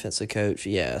great defensive coach?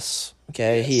 Yes.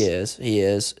 Okay, yes. He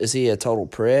is. Is he a total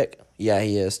prick? Yeah,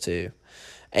 he is too.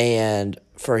 And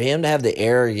for him to have the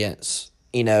arrogance,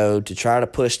 to try to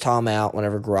push Tom out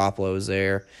whenever Garoppolo was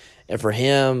there, and for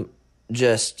them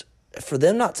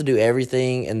not to do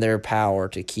everything in their power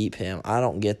to keep him, I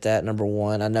don't get that, number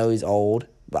one. I know he's old,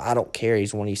 but I don't care.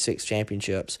 He's won these 6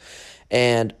 championships.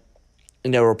 And,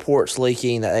 reports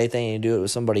leaking that they think he do it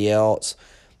with somebody else.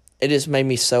 It just made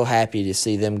me so happy to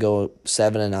see them go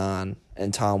 7-9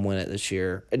 and Tom win it this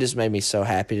year. It just made me so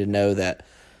happy to know that,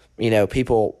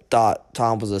 people thought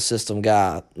Tom was a system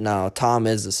guy. No, Tom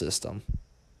is the system.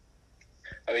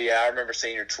 I mean, I remember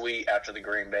seeing your tweet after the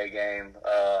Green Bay game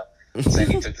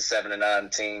saying he took the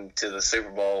 7-9 team to the Super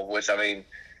Bowl, which, I mean,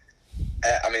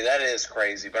 that is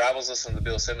crazy. But I was listening to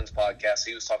Bill Simmons' podcast.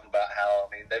 He was talking about how,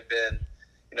 they've been,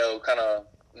 kind of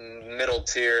middle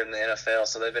tier in the NFL,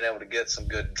 so they've been able to get some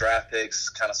good draft picks,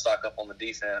 kind of stock up on the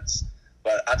defense.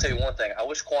 But I'll tell you one thing. I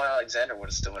wish Quan Alexander would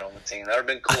have still been on the team. That would have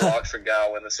been cool. Oxford guy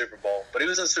win the Super Bowl. But he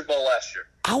was in the Super Bowl last year.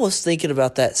 I was thinking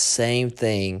about that same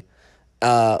thing.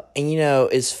 And,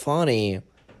 it's funny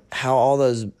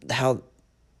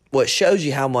what shows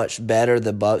you how much better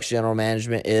the Bucs general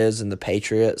management is than the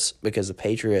Patriots, because the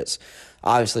Patriots,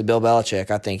 obviously Bill Belichick,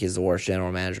 I think, is the worst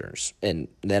general manager in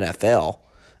the NFL.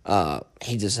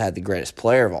 He just had the greatest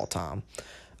player of all time.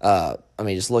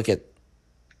 Just look at,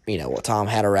 what Tom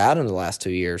had around him the last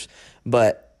 2 years.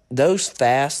 But those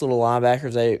fast little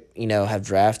linebackers they, have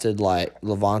drafted, like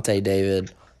Levante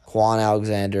David, Quan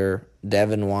Alexander,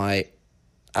 Devin White.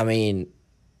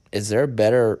 Is there a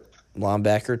better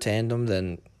linebacker tandem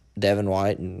than Devin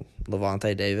White and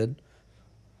Levante David?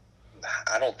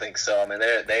 I don't think so.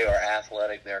 They are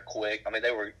athletic. They're quick.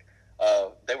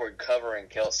 They were covering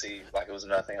Kelsey like it was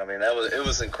nothing. It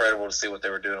was incredible to see what they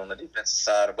were doing on the defensive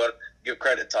side. But give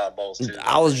credit to Todd Bowles too.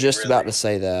 I was just about to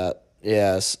say that.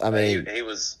 Yes, he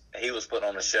was putting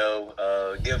on a show.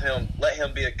 Let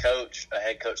him be a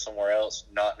head coach somewhere else,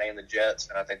 not name the Jets,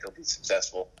 and I think they'll be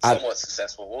successful. Somewhat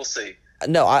successful. We'll see.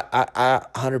 No, I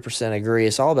 100% agree.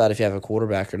 It's all about if you have a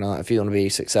quarterback or not, if you want to be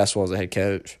successful as a head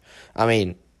coach.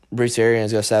 Bruce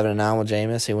Arians goes 7-9 with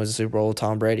Jameis. He wins the Super Bowl with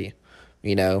Tom Brady.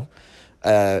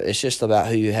 It's just about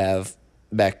who you have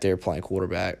back there playing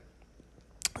quarterback.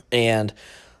 And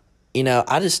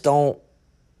I just don't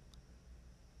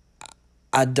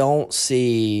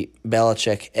see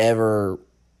Belichick ever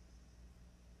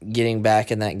getting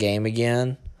back in that game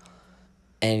again.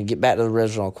 And get back to the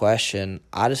original question,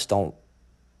 I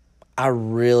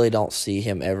really don't see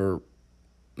him ever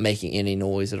making any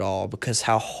noise at all because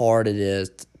how hard it is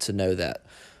to know that,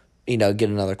 get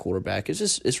another quarterback.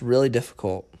 It's really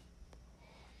difficult.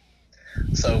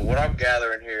 So what I'm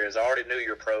gathering here is I already knew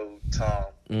you're pro Tom.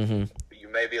 Mm-hmm. You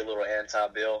may be a little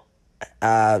anti-Bill.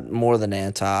 More than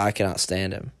anti. I cannot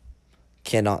stand him.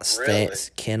 Cannot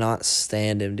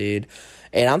stand him, dude.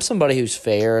 And I'm somebody who's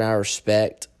fair and I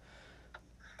respect.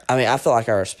 I mean, I feel like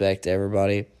I respect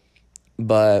everybody,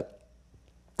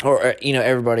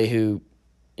 everybody who,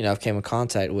 I've came in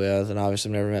contact with, and obviously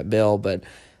I've never met Bill, but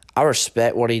I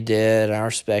respect what he did, and I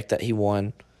respect that he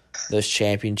won those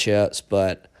championships,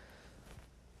 but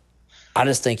I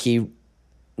just think he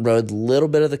rode a little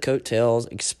bit of the coattails,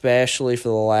 especially for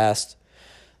the last,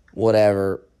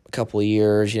 couple of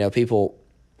years. People.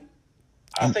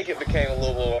 I think it became a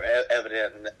little more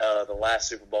evident in the last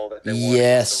Super Bowl that they won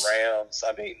against the Rams.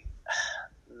 I mean,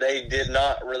 they did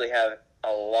not really have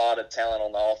a lot of talent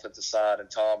on the offensive side,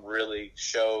 and Tom really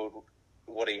showed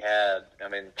what he had. I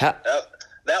mean, that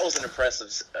was an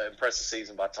impressive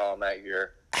season by Tom that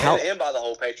year, and by the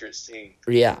whole Patriots team.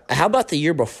 Yeah. How about the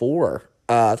year before?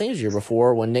 I think it was the year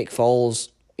before when Nick Foles,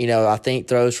 I think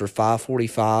throws for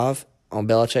 545 on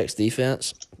Belichick's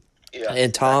defense. Yeah,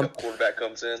 and Tom quarterback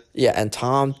comes in. Yeah, and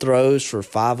Tom throws for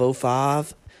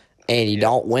 505, and you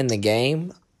don't win the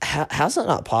game. How's that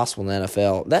not possible in the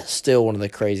NFL? That's still one of the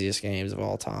craziest games of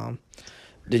all time.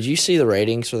 Did you see the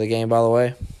ratings for the game, by the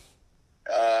way?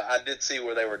 I did see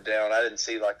where they were down. I didn't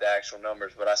see the actual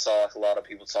numbers, but I saw a lot of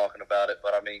people talking about it.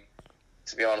 But I mean,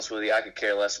 to be honest with you, I could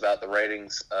care less about the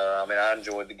ratings. I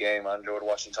enjoyed the game. I enjoyed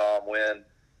watching Tom win.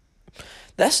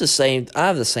 That's the same. I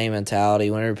have the same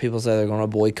mentality whenever people say they're going to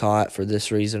boycott for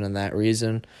this reason and that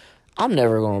reason. I'm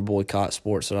never going to boycott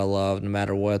sports that I love, no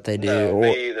matter what they do. No,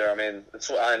 me either. I mean,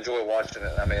 I enjoy watching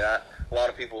it. I mean, a lot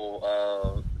of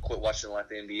people quit watching the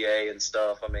NBA and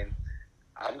stuff. I mean,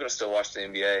 I'm going to still watch the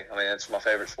NBA. I mean, it's my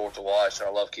favorite sport to watch, and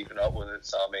I love keeping up with it.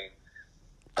 So, I mean,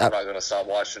 I'm not going to stop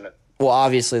watching it. Well,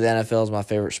 obviously, the NFL is my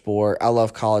favorite sport. I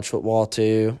love college football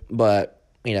too, but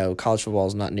college football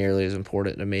is not nearly as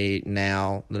important to me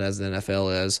now than as the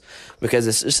NFL is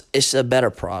because it's a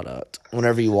better product.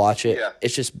 Whenever you watch it,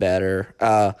 It's just better.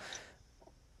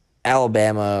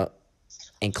 Alabama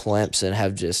and Clemson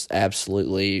have just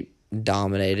absolutely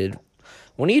dominated.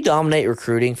 When you dominate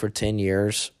recruiting for 10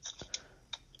 years,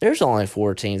 there's only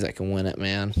 4 teams that can win it,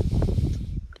 man.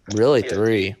 Really,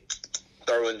 3.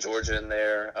 Throw in Georgia in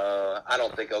there. I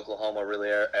don't think Oklahoma really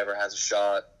ever has a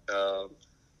shot.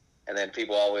 And then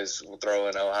people always will throw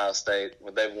in Ohio State.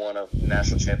 They've won a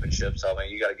national championship, so, I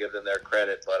mean, you got to give them their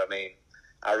credit. But, I mean,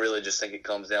 I really just think it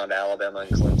comes down to Alabama and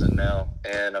Clemson now.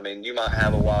 And, I mean, you might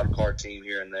have a wild card team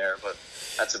here and there, but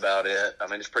that's about it. I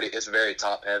mean, it's very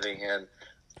top-heavy, and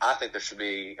I think there should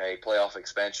be a playoff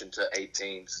expansion to 8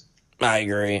 teams. I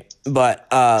agree. But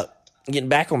getting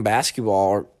back on basketball,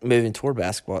 or moving toward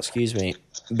basketball,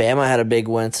 Bama had a big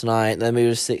win tonight. They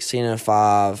moved to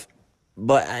 16-5.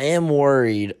 But I am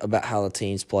worried about how the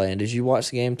team's playing. Did you watch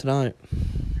the game tonight?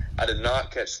 I did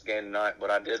not catch the game tonight, but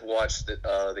I did watch the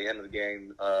end of the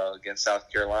game against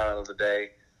South Carolina the other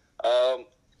day. I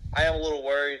am a little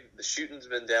worried. The shooting's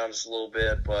been down just a little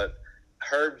bit, but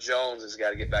Herb Jones has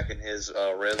got to get back in his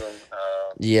rhythm.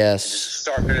 Yes. And just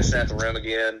start finishing at the rim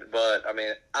again. But, I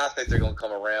mean, I think they're going to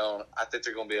come around. I think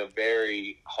they're going to be a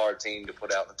very hard team to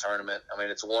put out in the tournament. I mean,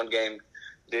 it's a one-game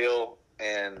deal,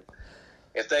 and –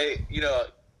 if they, you know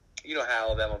how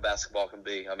Alabama basketball can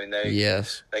be. I mean,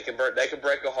 they can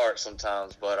break a heart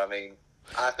sometimes, but I mean,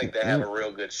 I think they have a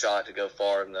real good shot to go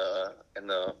far in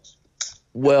the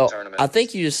tournament. I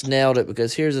think you just nailed it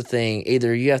because here's the thing: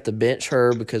 either you have to bench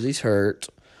Herb because he's hurt,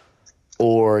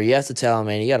 or you have to tell him,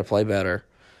 man, you got to play better.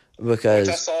 Because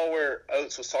I saw where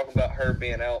Oates was talking about Herb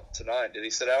being out tonight. Did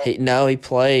he sit out? No, he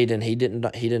played, and he did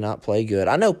not play good.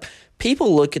 I know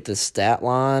people look at the stat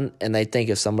line and they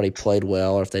think if somebody played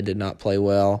well or if they did not play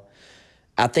well.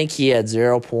 I think he had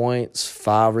 0 points,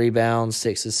 5 rebounds,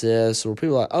 6 assists. Or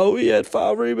people are like, oh, he had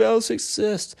 5 rebounds, 6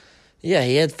 assists. Yeah,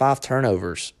 he had 5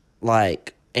 turnovers,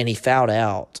 and he fouled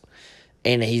out.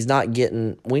 And he's not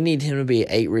getting – we need him to be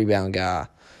an 8-rebound guy.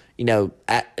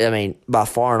 I mean, by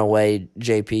far and away,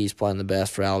 JP is playing the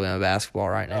best for Alabama basketball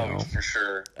right now. Oh, for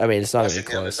sure. I mean, it's not even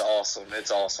watching him close. is awesome.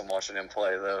 It's awesome watching him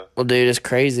play, though. Well, dude, it's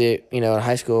crazy. In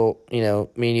high school, me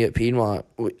and you at Piedmont,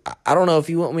 I don't know if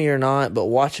you want me or not, but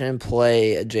watching him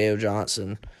play at J.O.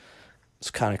 Johnson,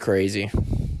 it's kind of crazy.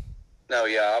 No,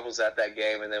 yeah, I was at that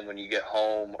game, and then when you get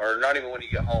home, or not even when you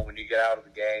get home, when you get out of the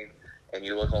game and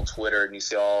you look on Twitter and you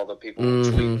see all the people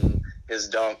tweeting his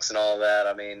dunks and all that,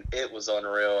 I mean, it was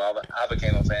unreal. I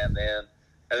became a fan then.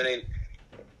 I mean,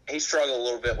 he struggled a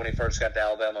little bit when he first got to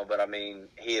Alabama, but, I mean,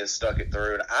 he has stuck it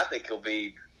through, and I think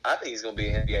he's going to be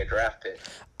an NBA draft pick.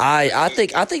 I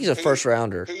think he's a first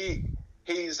rounder.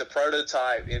 He's the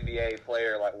prototype NBA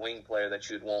player, like wing player that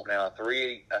you'd want now. A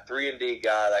 3-and-D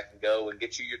guy that can go and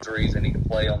get you your threes, and he can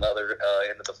play on the other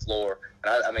end of the floor.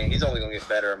 And I mean, he's only going to get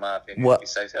better in my opinion if he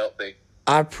stays healthy.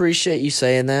 I appreciate you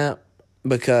saying that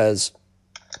because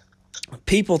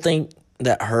people think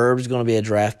that Herb's going to be a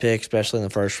draft pick, especially in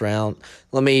the first round.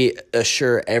 Let me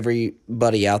assure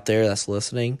everybody out there that's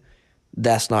listening,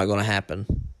 that's not going to happen.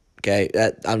 Okay,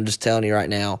 I'm just telling you right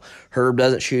now. Herb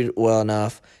doesn't shoot it well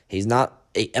enough. He's not.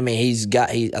 I mean, I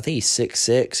think he's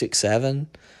 6'6", 6'7".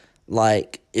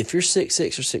 Like, if you're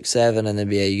 6'6" or 6'7" in the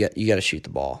NBA, you got to shoot the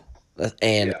ball,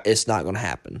 and it's not going to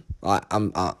happen.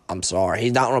 I'm sorry.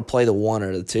 He's not going to play the 1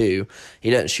 or the 2. He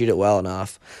doesn't shoot it well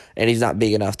enough, and he's not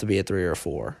big enough to be a 3 or a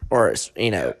 4. Or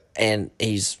and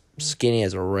he's skinny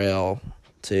as a rail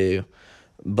too.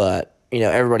 But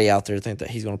everybody out there think that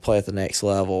he's going to play at the next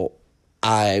level.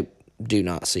 I do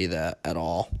not see that at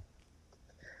all.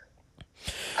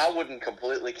 I wouldn't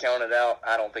completely count it out.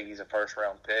 I don't think he's a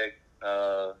first-round pick.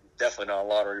 Definitely not a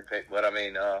lottery pick. But, I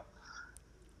mean,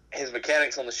 his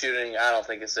mechanics on the shooting, I don't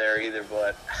think it's there either.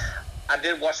 But I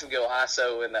did watch him go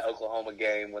ISO in the Oklahoma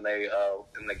game when they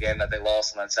in the game that they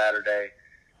lost on that Saturday.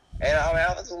 And, I mean,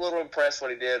 I was a little impressed what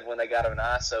he did when they got him in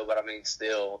ISO. But, I mean,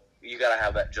 still, you got to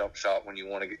have that jump shot when you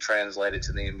want to get translated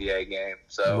to the NBA game.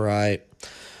 So right.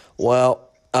 Well,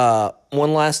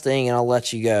 one last thing, and I'll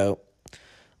let you go.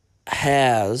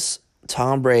 Has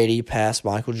Tom Brady passed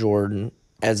Michael Jordan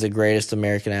as the greatest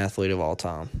American athlete of all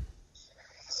time?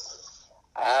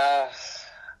 I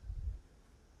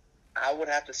would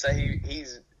have to say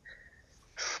he's.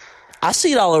 I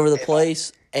see it all over the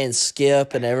place, and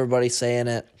Skip and everybody saying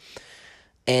it,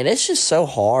 and it's just so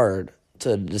hard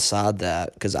to decide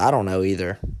that because I don't know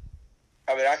either.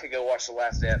 I mean, I could go watch The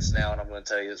Last Dance now, and I'm going to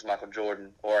tell you it's Michael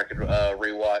Jordan. Or I could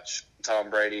rewatch Tom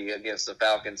Brady against the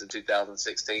Falcons in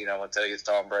 2016. I'm going to tell you it's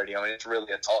Tom Brady. I mean, it's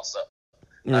really a toss-up.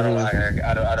 Mm-hmm.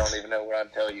 I don't even know what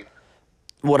I'd tell you.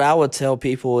 What I would tell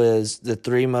people is the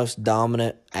 3 most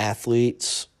dominant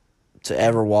athletes to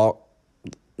ever walk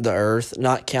the earth,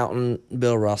 not counting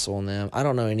Bill Russell and them. I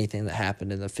don't know anything that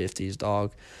happened in the 50s,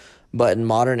 dog. But in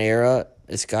modern era,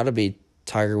 it's got to be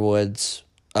Tiger Woods,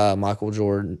 Michael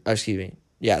Jordan. Excuse me.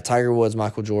 Yeah, Tiger Woods,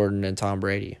 Michael Jordan, and Tom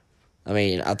Brady. I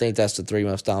mean, I think that's the 3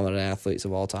 most dominant athletes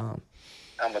of all time.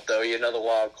 I'm going to throw you another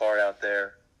wild card out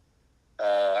there.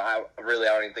 I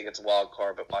don't even think it's a wild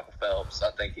card, but Michael Phelps.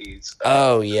 I think he's one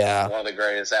of the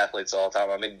greatest athletes of all time.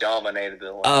 I mean, dominated the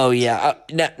Olympics. Oh, yeah.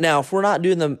 Now, if we're not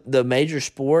doing the major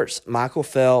sports, Michael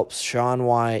Phelps, Shaun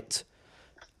White,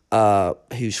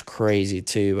 who's crazy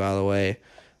too, by the way.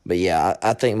 But, yeah,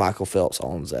 I think Michael Phelps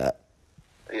owns that.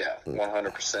 Yeah,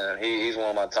 100%. He's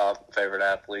one of my top favorite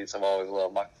athletes. I've always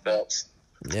loved Michael Phelps.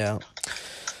 Yeah.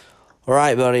 All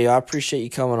right, buddy. I appreciate you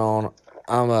coming on.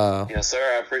 Yes, sir.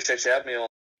 I appreciate you having me on.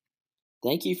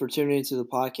 Thank you for tuning into the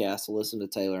podcast to listen to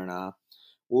Taylor and I.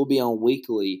 We'll be on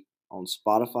weekly on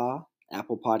Spotify,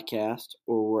 Apple Podcast,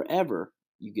 or wherever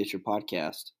you get your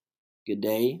podcast. Good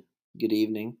day, good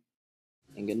evening,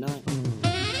 and good night.